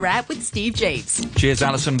Wrap with Steve Japes. Cheers,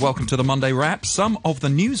 Alison. Welcome to the Monday Wrap. Some of the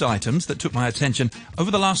news items that took my attention over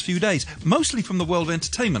the last few days, mostly from the world of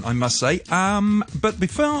entertainment, I must say. But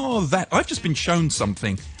before that, I've just been shown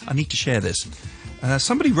something. I need to share this.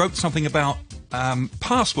 Somebody wrote something about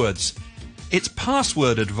passwords. It's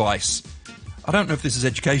password advice. I don't know if this is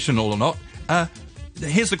educational or not.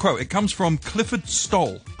 Here's the quote. It comes from Clifford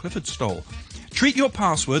Stoll. Clifford Stoll. Treat your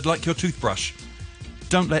password like your toothbrush.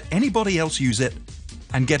 Don't let anybody else use it,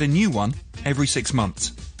 and get a new one every 6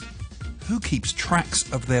 months. Who keeps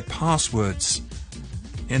tracks of their passwords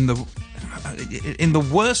in the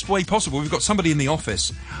worst way possible? We've got somebody in the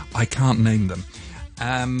office. I can't name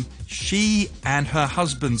them. She and her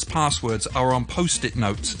husband's passwords are on post-it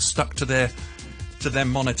notes stuck to their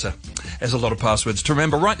monitor. There's a lot of passwords to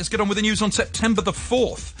remember. Right, let's get on with the news. On September the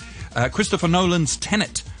 4th, Christopher Nolan's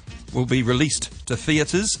Tenet will be released to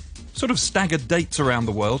theatres. Sort of staggered dates around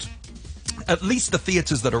the world. At least the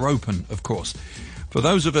theatres that are open, of course. For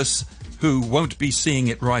those of us who won't be seeing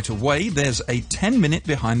it right away, there's a 10-minute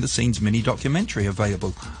behind-the-scenes mini-documentary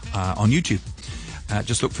available on YouTube.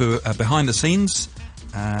 Just look for Behind the Scenes,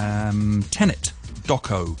 Tenet,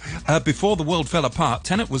 Doco. Before the world fell apart,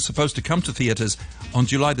 Tenet was supposed to come to theatres on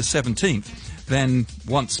July the 17th. Then,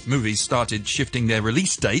 once movies started shifting their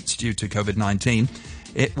release dates due to COVID-19,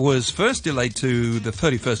 it was first delayed to the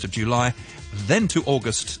 31st of July, then to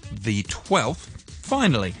August the 12th.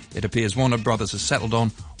 Finally, it appears Warner Brothers has settled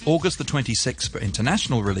on August the 26th for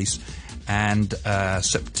international release and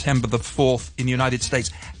September the 4th in the United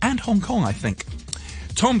States and Hong Kong, I think.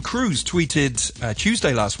 Tom Cruise tweeted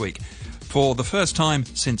Tuesday last week, for the first time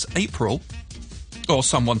since April, or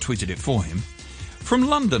someone tweeted it for him, from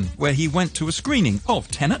London, where he went to a screening of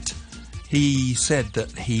Tenet. He said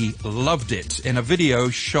that he loved it. In a video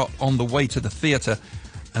shot on the way to the theatre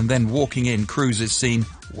and then walking in, Cruise is seen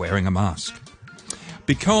wearing a mask.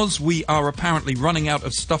 Because we are apparently running out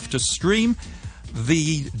of stuff to stream,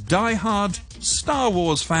 the die-hard Star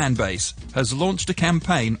Wars fan base has launched a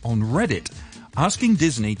campaign on Reddit asking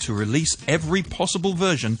Disney to release every possible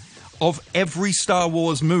version of every Star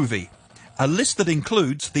Wars movie. A list that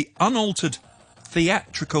includes the unaltered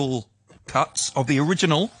theatrical cuts of the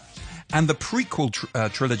original and the prequel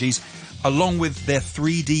trilogies, along with their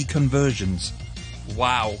 3D conversions.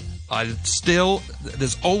 Wow.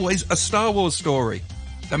 There's always a Star Wars story.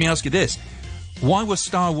 Let me ask you this. Why was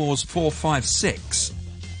Star Wars 4, 5, 6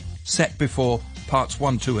 set before parts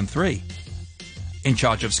 1, 2, and 3? In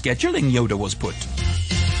charge of scheduling, Yoda was put.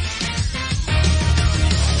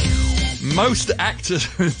 Most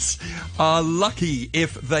actors are lucky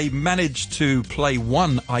if they manage to play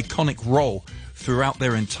one iconic role throughout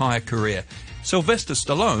their entire career. Sylvester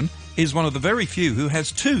Stallone is one of the very few who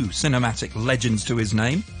has two cinematic legends to his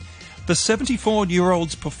name. The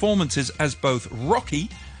 74-year-old's performances as both Rocky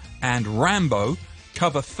and Rambo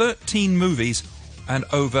cover 13 movies and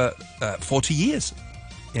over 40 years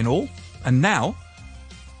in all. And now,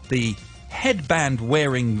 the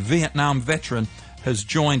headband-wearing Vietnam veteran has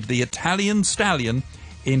joined the Italian Stallion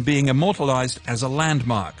in being immortalized as a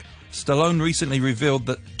landmark. Stallone recently revealed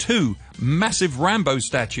that two massive Rambo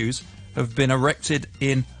statues have been erected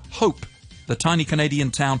in Hope, the tiny Canadian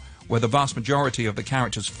town where the vast majority of the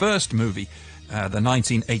character's first movie, the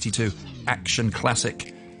 1982 action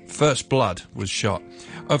classic First Blood, was shot.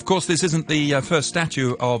 Of course, this isn't the first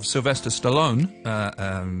statue of Sylvester Stallone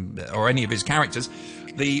or any of his characters.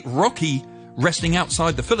 The Rocky resting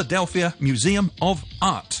outside the Philadelphia Museum of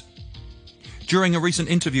Art. During a recent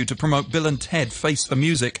interview to promote Bill and Ted Face the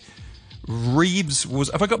Music, Reeves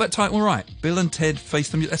was... Have I got that title right? Bill and Ted Face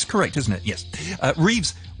the Music. That's correct, isn't it? Yes.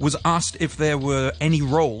 Reeves was asked if there were any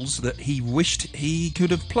roles that he wished he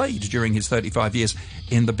could have played during his 35 years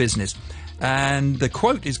in the business. And the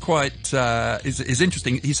quote is quite... is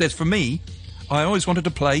interesting. He says, "For me, I always wanted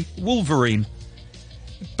to play Wolverine,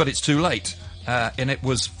 but it's too late." And it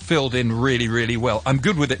was filled in really, really well. "I'm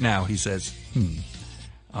good with it now," he says.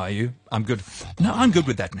 Are you? I'm good. No, I'm good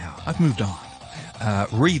with that now. I've moved on.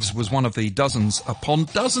 Reeves was one of the dozens upon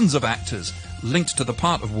dozens of actors linked to the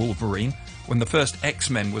part of Wolverine when the first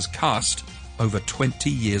X-Men was cast over 20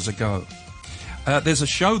 years ago. There's a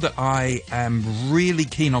show that I am really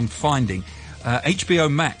keen on finding. HBO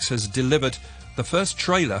Max has delivered the first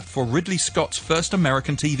trailer for Ridley Scott's first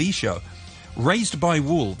American TV show. Raised by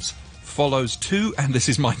Wolves follows two, and this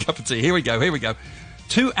is my cup of tea, here we go,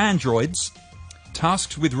 two androids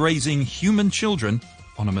tasked with raising human children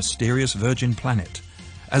on a mysterious virgin planet.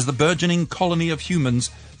 As the burgeoning colony of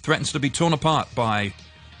humans threatens to be torn apart by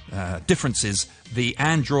differences, the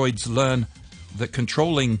androids learn that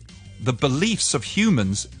controlling the beliefs of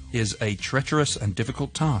humans is a treacherous and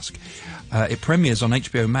difficult task. It premieres on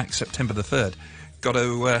HBO Max September the 3rd. Got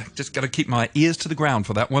to keep my ears to the ground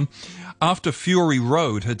for that one. After Fury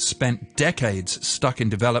Road had spent decades stuck in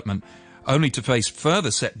development, only to face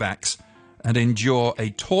further setbacks and endure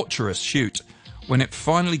a torturous shoot, when it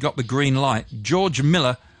finally got the green light, George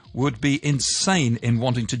Miller would be insane in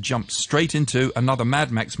wanting to jump straight into another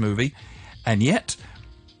Mad Max movie, and yet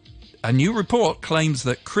a new report claims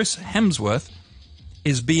that Chris Hemsworth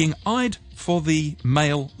is being eyed for the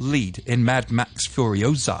male lead in Mad Max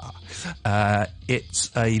Furiosa. It's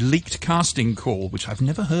a leaked casting call, which I've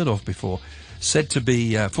never heard of before, said to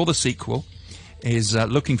be for the sequel, is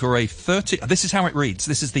looking for a 30... This is how it reads.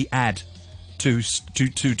 This is the ad to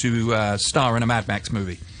star in a Mad Max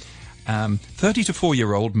movie. 30 to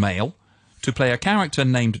 4-year-old male to play a character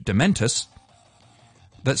named Dementus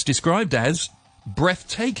that's described as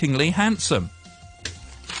breathtakingly handsome.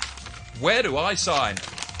 Where do I sign?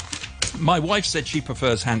 My wife said she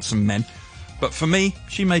prefers handsome men, but for me,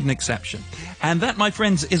 she made an exception. And that, my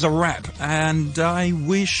friends, is a wrap. And I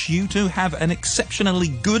wish you to have an exceptionally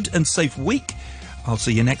good and safe week. I'll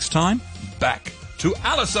see you next time. Back to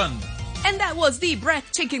Alison. And that was the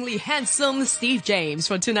breathtakingly handsome Steve James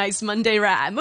for tonight's Monday Wrap.